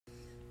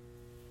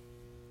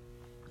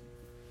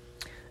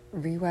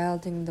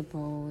Rewilding the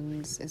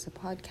Bones is a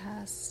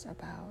podcast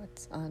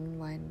about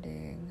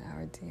unwinding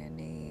our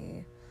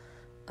DNA,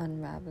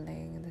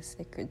 unraveling the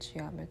sacred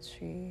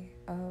geometry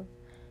of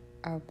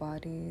our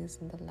bodies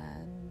in the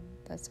land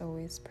that's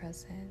always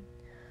present,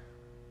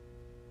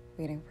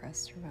 waiting for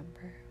us to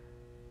remember.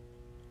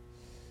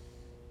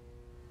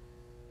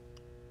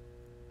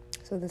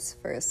 So this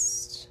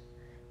first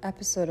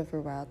episode of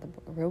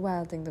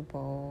Rewilding the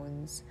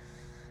Bones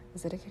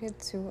is dedicated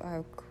to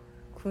our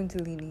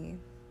Kundalini.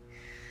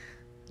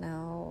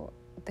 Now,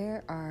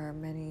 there are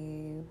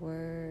many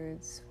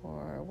words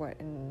for what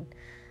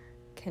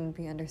can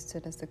be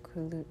understood as the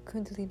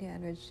Kundalini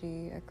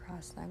energy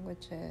across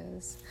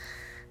languages,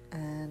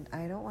 and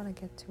I don't want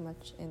to get too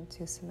much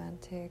into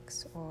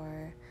semantics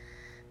or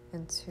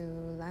into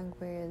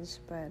language,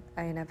 but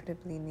I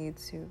inevitably need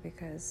to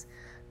because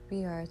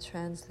we are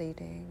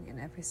translating in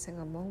every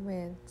single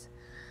moment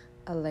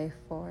a life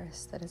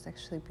force that is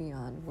actually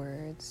beyond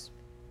words.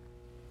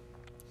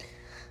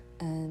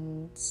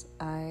 And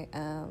I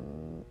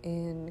am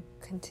in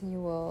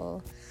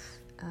continual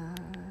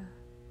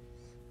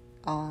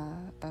awe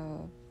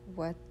of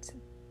what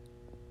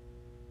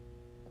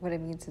it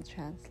means to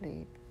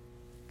translate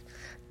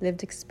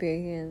lived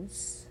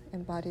experience,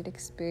 embodied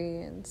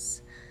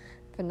experience,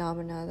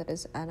 phenomena that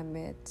is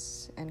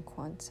animate and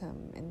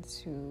quantum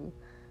into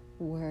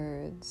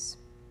words.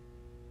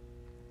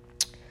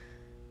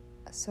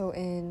 So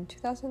in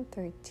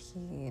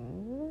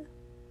 2013,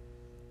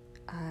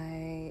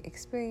 I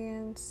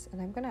experienced,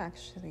 and I'm going to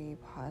actually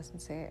pause and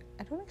say,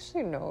 I don't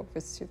actually know if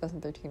it's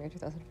 2013 or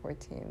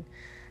 2014,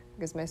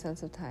 because my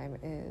sense of time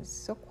is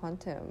so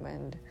quantum,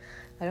 and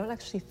I don't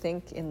actually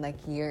think in like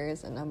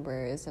years and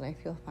numbers, and I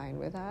feel fine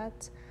with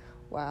that.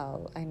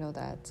 While I know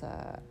that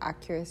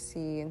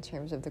accuracy in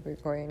terms of the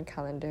Gregorian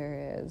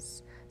calendar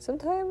is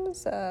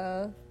sometimes,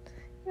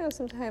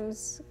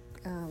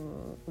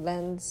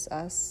 lends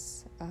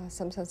us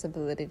some sense of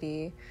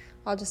validity.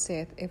 I'll just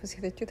say it was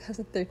either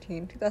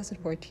 2013,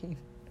 2014.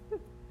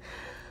 It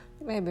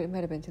might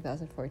have been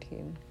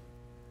 2014.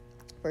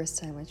 First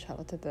time I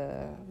traveled to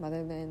the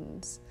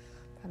motherlands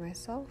by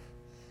myself.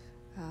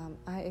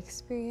 I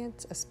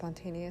experienced a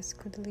spontaneous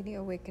Kundalini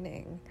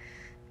awakening.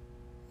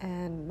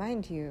 And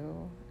mind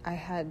you, I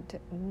had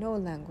no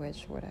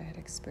language for what I had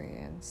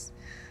experienced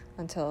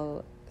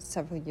until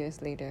several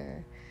years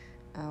later,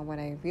 when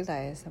I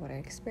realized that what I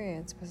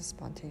experienced was a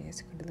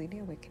spontaneous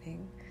Kundalini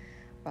awakening,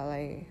 while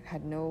I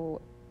had no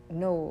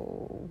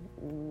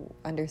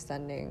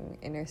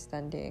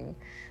understanding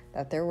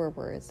that there were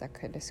words that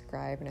could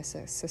describe in a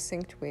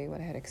succinct way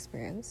what I had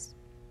experienced.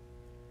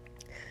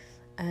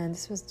 And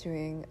this was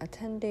during a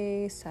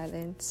 10-day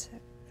silent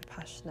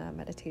Vipassana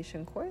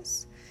meditation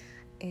course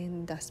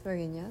in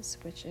Dasmariñas,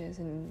 which is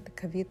in the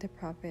Cavite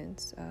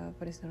province of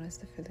what is known as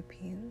the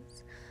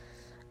Philippines.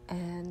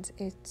 And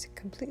it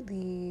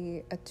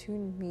completely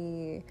attuned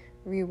me,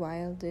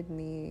 rewilded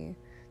me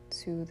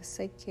to the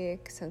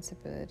psychic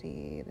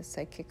sensibility, the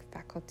psychic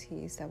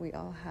faculties that we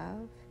all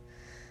have.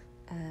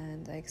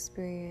 And I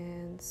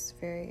experienced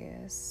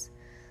various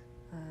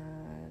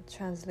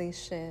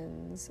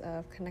translations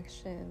of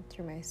connection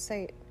through my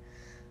sight,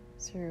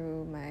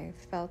 through my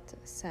felt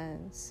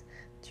sense,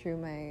 through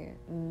my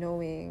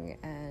knowing,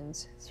 and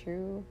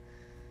through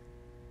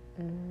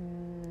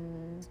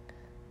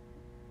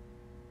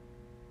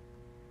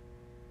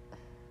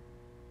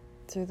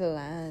the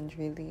land,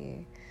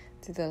 really,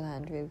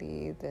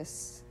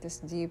 this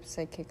deep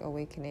psychic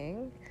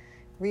reawakening.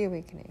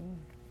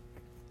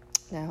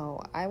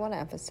 Now, I want to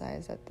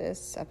emphasize that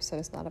this episode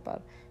is not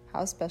about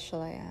how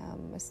special I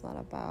am. It's not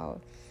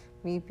about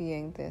me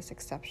being this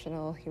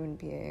exceptional human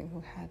being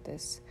who had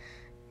this,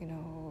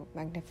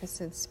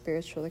 magnificent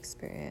spiritual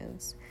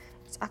experience.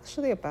 It's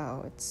actually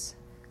about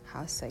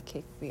how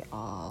psychic we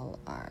all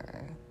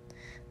are.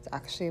 It's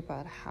actually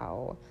about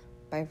how,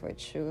 by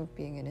virtue of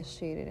being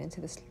initiated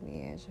into this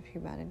lineage of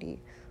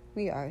humanity,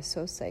 we are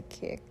so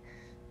psychic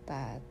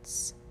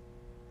that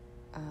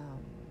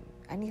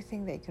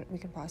anything that we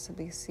can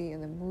possibly see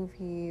in the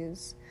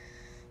movies,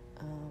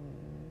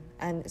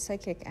 and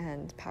psychic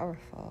and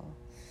powerful,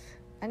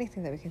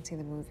 anything that we can see in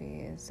the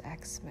movies,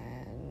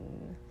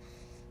 X-Men,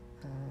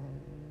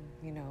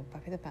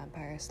 Buffy the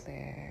Vampire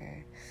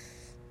Slayer,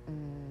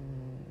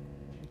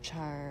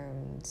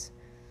 Charmed,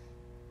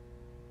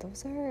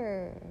 those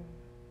are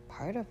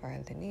part of our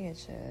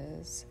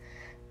lineages.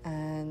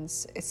 And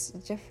it's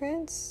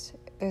different.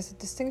 There's a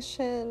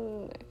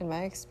distinction in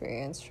my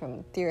experience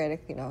from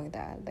theoretically knowing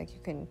that, like,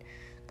 you can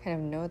kind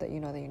of know that you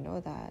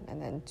know that,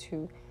 and then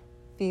to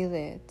feel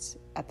it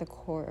at the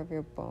core of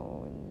your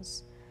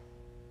bones,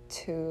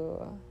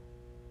 to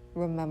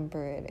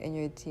remember it in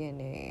your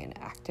DNA and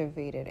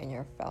activate it in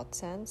your felt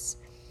sense,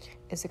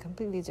 is a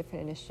completely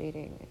different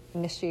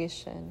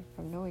initiation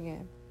from knowing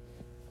it.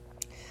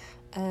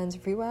 And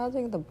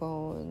Rewilding the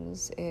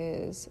Bones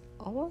is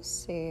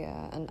almost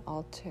an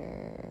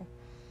altar.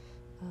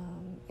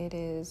 It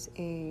is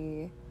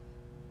a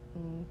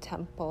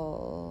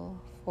temple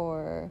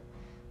for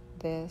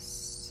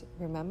this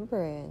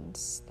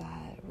remembrance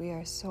that we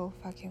are so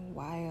fucking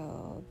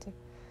wild.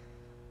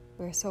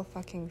 We're so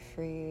fucking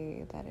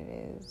free that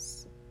it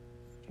is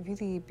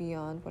really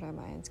beyond what our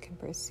minds can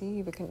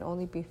perceive. It can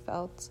only be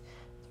felt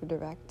through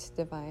direct,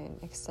 divine,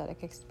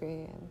 ecstatic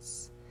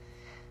experience.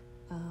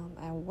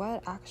 And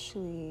what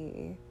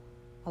actually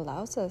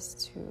allows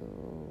us to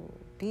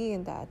be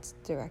in that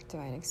direct,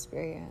 divine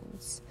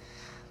experience.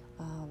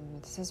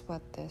 This is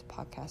what this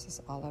podcast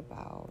is all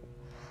about.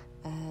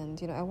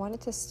 And, I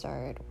wanted to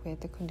start with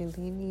the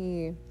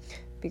Kundalini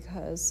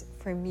because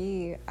for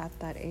me, at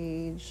that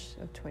age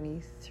of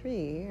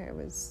 23,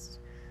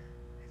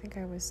 I think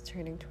I was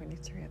turning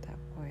 23 at that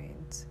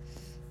point.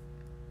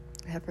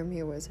 And for me,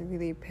 it was a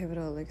really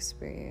pivotal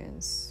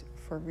experience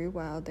for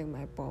rewilding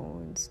my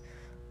bones,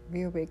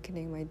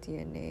 reawakening my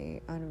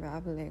DNA,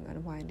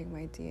 unwinding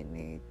my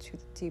DNA to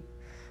the deep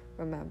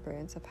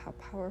remembrance of how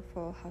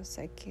powerful, how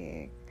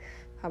psychic,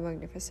 how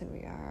magnificent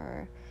we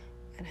are,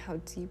 and how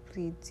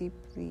deeply,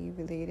 deeply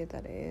related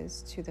that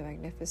is to the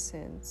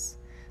magnificence.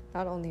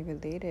 Not only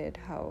related,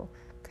 how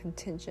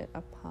contingent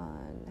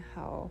upon,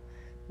 how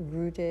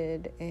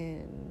rooted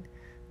in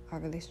our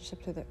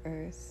relationship to the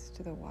earth,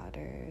 to the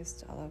waters,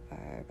 to all of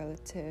our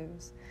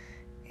relatives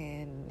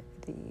in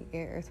the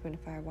air, earth, wind,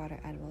 fire, water,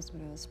 animals,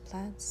 minerals,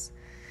 plants.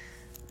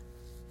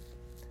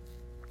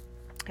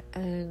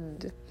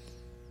 And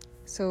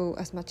so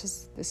as much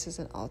as this is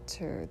an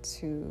altar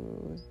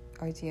to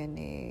our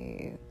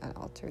DNA, an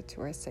altar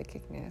to our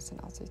psychicness, an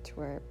altar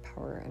to our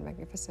power and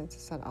magnificence,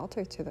 it's an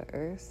altar to the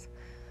earth,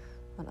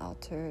 an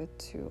altar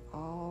to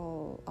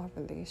all our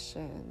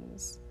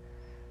relations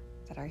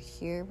that are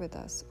here with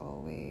us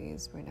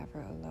always. We're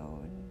never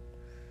alone.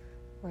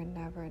 We're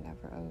never,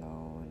 never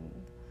alone.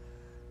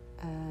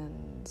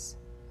 And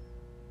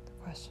the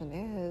question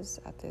is,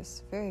 at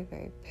this very,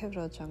 very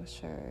pivotal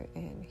juncture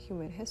in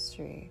human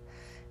history,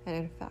 and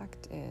in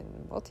fact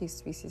in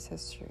multi-species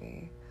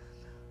history,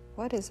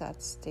 what is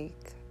at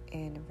stake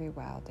in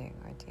rewilding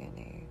our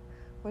DNA?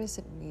 What does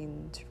it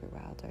mean to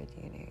rewild our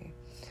DNA?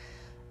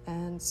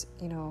 And,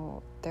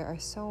 there are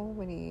so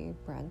many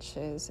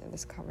branches in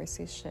this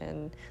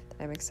conversation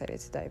that I'm excited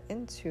to dive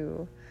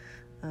into.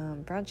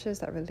 Branches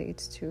that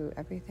relate to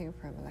everything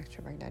from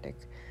electromagnetic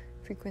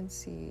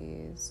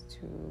frequencies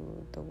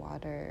to the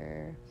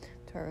water,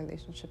 to our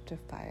relationship to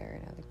fire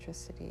and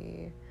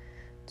electricity,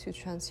 to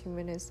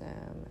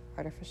transhumanism,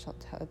 artificial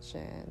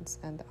intelligence,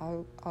 and the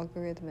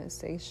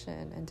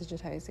algorithmization and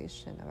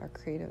digitization of our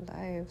creative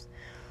lives.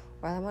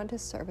 While I wanted to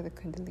start with the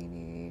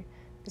Kundalini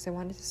because I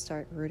wanted to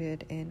start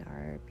rooted in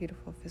our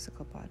beautiful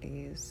physical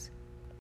bodies,